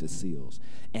to loose its seals?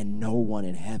 And no one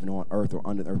in heaven or on earth or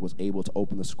under the earth was able to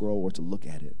open the scroll or to look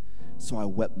at it. So I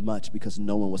wept much, because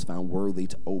no one was found worthy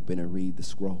to open and read the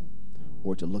scroll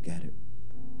or to look at it.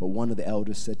 But one of the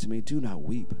elders said to me, Do not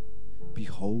weep.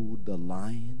 Behold, the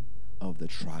Lion of the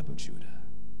tribe of Judah,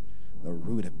 the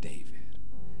Root of David,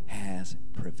 has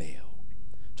prevailed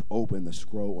to open the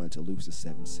scroll and to loose the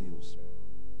 7 seals.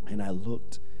 And I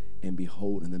looked, and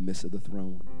behold, in the midst of the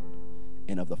throne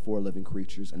and of the 4 living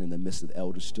creatures, and in the midst of the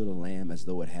elders, stood a lamb as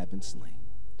though it had been slain,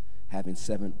 having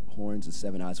 7 horns and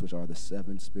 7 eyes, which are the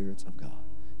 7 spirits of God,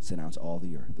 sent out to all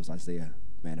the earth. Those Isaiah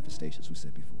manifestations we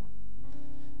said before.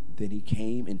 Then he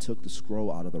came and took the scroll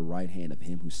out of the right hand of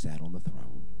him who sat on the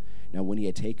throne. Now when he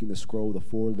had taken the scroll, the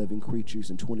 4 living creatures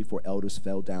and 24 elders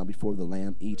fell down before the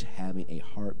Lamb, each having a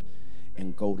harp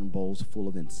and golden bowls full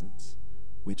of incense,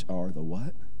 which are the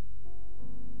what?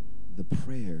 The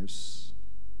prayers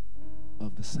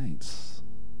of the saints.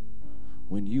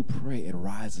 When you pray, it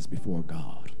rises before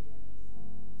God.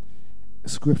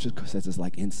 Scripture says it's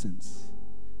like incense,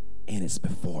 and it's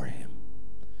before him.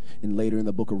 And later in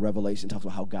the book of Revelation, it talks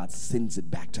about how God sends it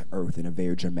back to earth in a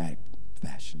very dramatic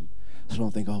fashion. So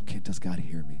don't think, oh, does God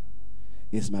hear me?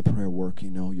 Is my prayer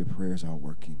working? No, your prayers are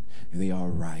working. They are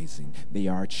rising. They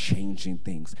are changing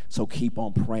things. So keep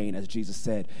on praying, as Jesus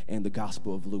said in the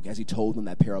Gospel of Luke, as he told them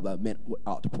that parable, that men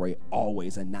ought to pray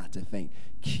always and not to faint.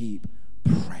 Keep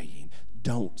praying.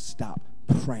 Don't stop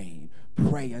praying.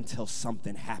 Pray until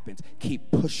something happens.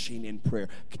 Keep pushing in prayer.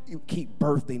 Keep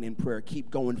birthing in prayer.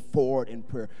 Keep going forward in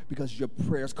prayer, because your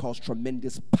prayers cause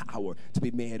tremendous power to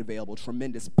be made available,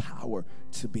 tremendous power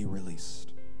to be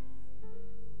released.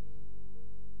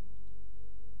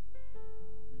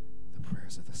 The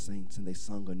prayers of the saints, and they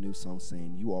sung a new song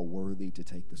saying, you are worthy to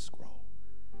take the scroll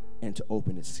and to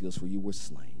open its seals, for you were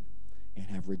slain and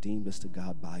have redeemed us to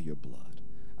God by your blood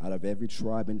out of every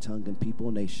tribe and tongue and people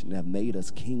and nation, and have made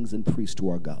us kings and priests to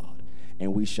our God,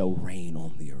 and we shall reign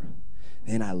on the earth.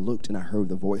 Then I looked, and I heard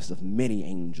the voice of many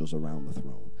angels around the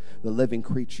throne, the living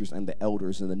creatures and the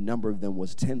elders, and the number of them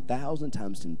was 10,000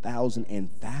 times 10,000,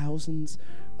 and thousands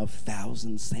of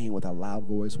thousands, saying with a loud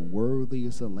voice, worthy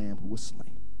is the Lamb who was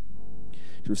slain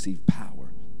to receive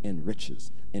power and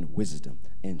riches and wisdom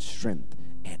and strength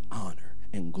and honor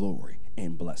and glory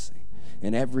and blessing.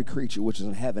 And every creature which is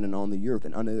in heaven and on the earth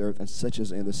and under the earth and such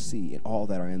as in the sea and all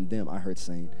that are in them, I heard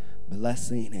saying,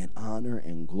 blessing and honor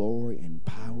and glory and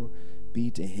power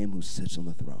be to him who sits on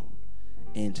the throne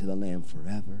and to the Lamb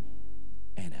forever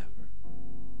and ever.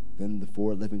 Then the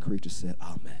 4 living creatures said,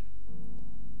 Amen.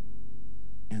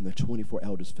 And the 24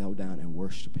 elders fell down and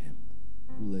worshiped him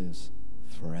who lives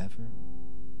forever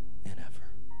and ever.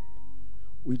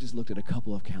 We just looked at a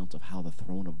couple of accounts of how the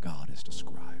throne of God is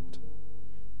described.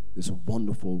 This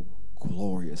wonderful,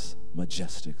 glorious,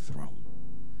 majestic throne,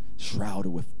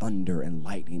 shrouded with thunder and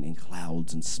lightning and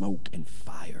clouds and smoke and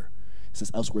fire. It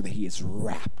says elsewhere that he is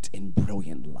wrapped in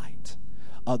brilliant light.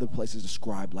 Other places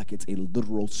described like it's a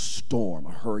literal storm,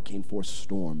 a hurricane force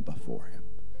storm before him.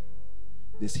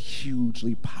 This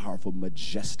hugely powerful,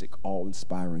 majestic,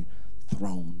 awe-inspiring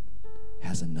throne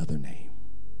has another name.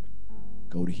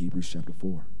 Go to Hebrews chapter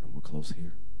 4, and we're close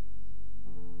here.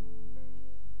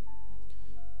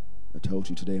 I told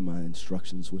you today my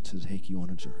instructions were to take you on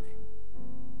a journey.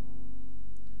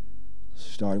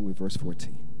 Starting with verse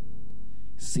 14.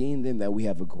 Seeing then that we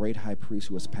have a great high priest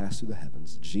who has passed through the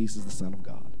heavens, Jesus the Son of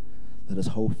God, let us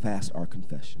hold fast our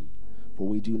confession. For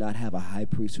we do not have a high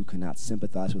priest who cannot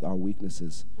sympathize with our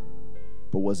weaknesses,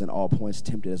 but was in all points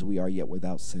tempted as we are, yet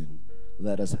without sin.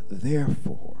 Let us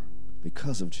therefore,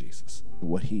 because of Jesus,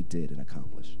 what he did and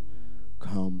accomplished,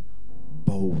 come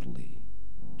boldly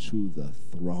to the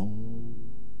throne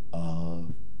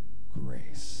of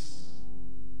grace,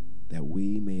 that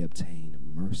we may obtain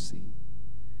mercy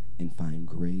and find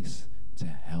grace to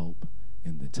help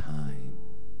in the time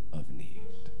of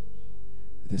need.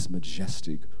 This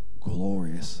majestic,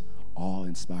 glorious,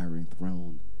 awe-inspiring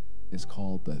throne is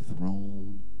called the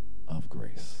throne of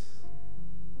grace.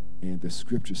 And the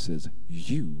scripture says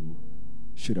you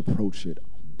should approach it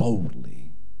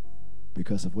boldly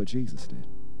because of what Jesus did.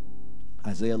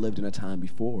 Isaiah lived in a time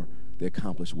before the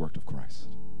accomplished work of Christ.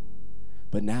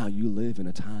 But now you live in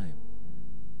a time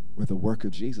where the work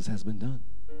of Jesus has been done.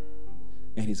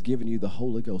 And he's given you the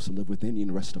Holy Ghost to live within you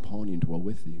and rest upon you and dwell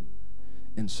with you.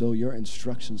 And so your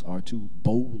instructions are to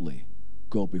boldly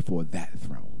go before that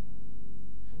throne,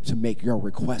 to make your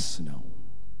requests known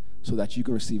so that you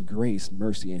can receive grace,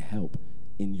 mercy, and help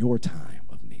in your time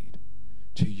of need.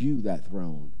 To you, that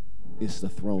throne is the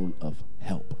throne of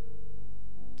help.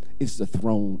 It's the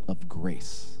throne of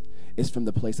grace. It's from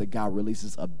the place that God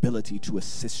releases ability to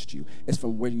assist you. It's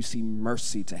from where you see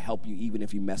mercy to help you even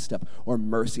if you messed up, or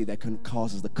mercy that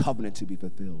causes the covenant to be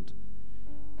fulfilled.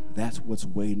 That's what's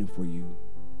waiting for you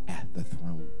at the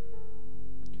throne.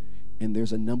 And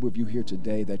there's a number of you here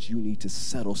today that you need to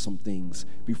settle some things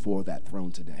before that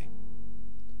throne today.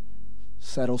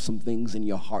 Settle some things in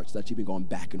your hearts that you've been going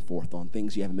back and forth on,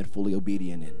 things you haven't been fully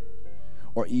obedient in,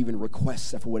 or even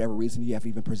requests that for whatever reason you haven't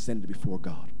even presented before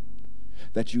God.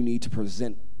 That you need to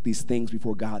present these things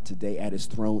before God today at his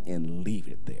throne and leave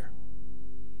it there.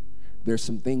 There's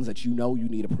some things that you know you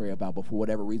need to pray about, but for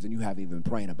whatever reason you haven't even been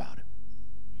praying about it.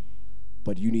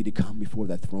 But you need to come before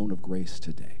that throne of grace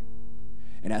today.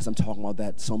 And as I'm talking about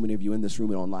that, so many of you in this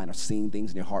room and online are seeing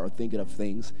things in your heart or thinking of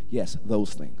things. Yes,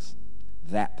 those things.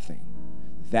 That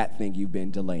thing you've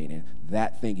been delaying in,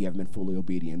 that thing you haven't been fully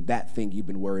obedient, that thing you've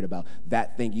been worried about,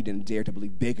 that thing you didn't dare to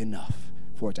believe big enough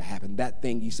for it to happen, that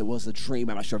thing you said, well, it's a dream,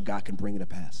 I'm not sure if God can bring it to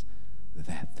pass.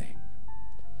 That thing.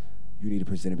 You need to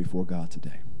present it before God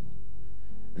today.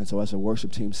 And so as our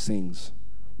worship team sings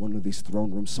one of these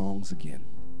throne room songs again,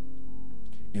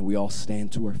 and we all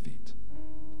stand to our feet,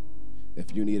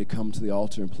 if you need to come to the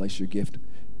altar and place your gift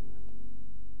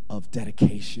of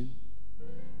dedication,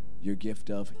 your gift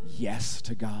of yes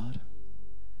to God,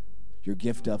 your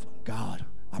gift of God,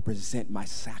 I present my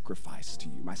sacrifice to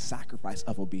you, my sacrifice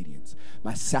of obedience,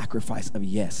 my sacrifice of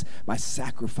yes, my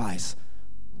sacrifice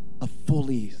of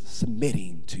fully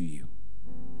submitting to you.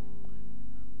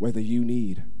 Whether you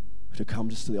need to come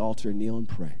just to the altar and kneel and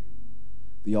pray,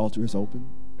 the altar is open.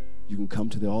 You can come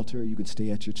to the altar, or you can stay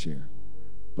at your chair,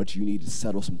 but you need to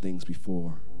settle some things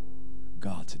before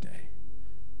God today.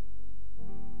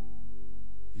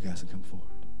 You guys can come forward.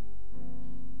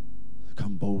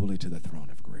 Come boldly to the throne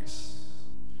of grace.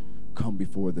 Come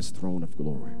before this throne of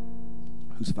glory,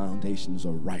 whose foundations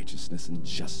are righteousness and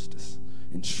justice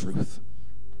and truth,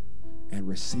 and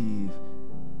receive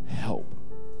help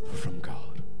from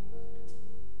God.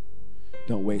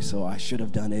 Don't wait, so I should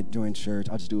have done it during church.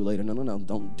 I'll just do it later. No,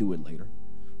 don't do it later.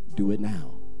 Do it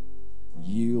now.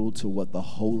 Yield to what the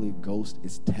Holy Ghost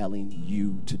is telling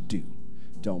you to do.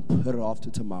 Don't put it off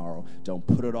to tomorrow. Don't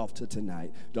put it off to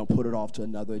tonight. Don't put it off to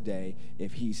another day.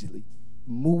 If he's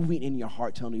moving in your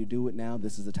heart, telling you to do it now,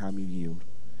 this is the time you yield.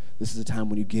 This is the time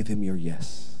when you give him your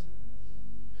yes.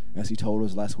 As he told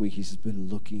us last week, he's been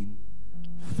looking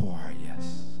for our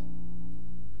yes.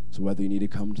 So whether you need to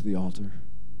come to the altar,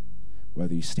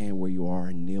 whether you stand where you are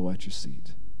and kneel at your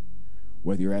seat,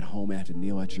 whether you're at home and have to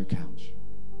kneel at your couch,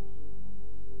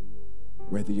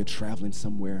 whether you're traveling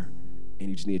somewhere and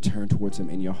you just need to turn towards him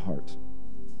in your heart,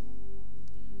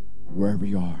 wherever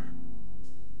you are,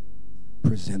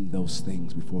 present those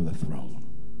things before the throne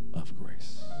of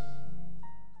grace.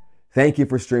 Thank you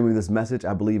for streaming this message.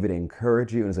 I believe it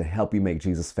encouraged you and is to help you make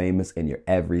Jesus famous in your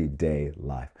everyday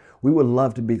life. We would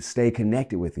love to stay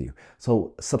connected with you.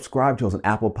 So subscribe to us on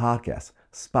Apple Podcasts,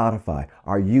 Spotify,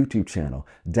 our YouTube channel,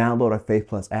 download our Faith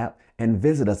Plus app, and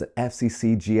visit us at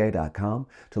fccga.com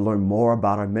to learn more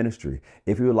about our ministry.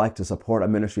 If you would like to support our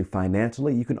ministry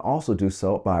financially, you can also do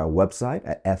so by our website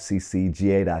at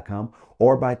fccga.com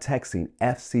or by texting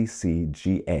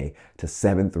FCCGA to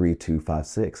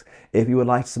 73256. If you would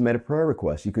like to submit a prayer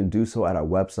request, you can do so at our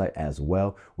website as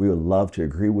well. We would love to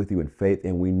agree with you in faith,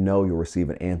 and we know you'll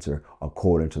receive an answer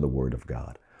according to the Word of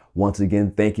God. Once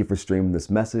again, thank you for streaming this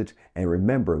message. And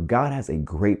remember, God has a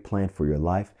great plan for your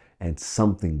life, and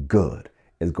something good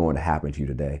is going to happen to you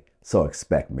today. So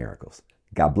expect miracles.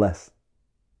 God bless.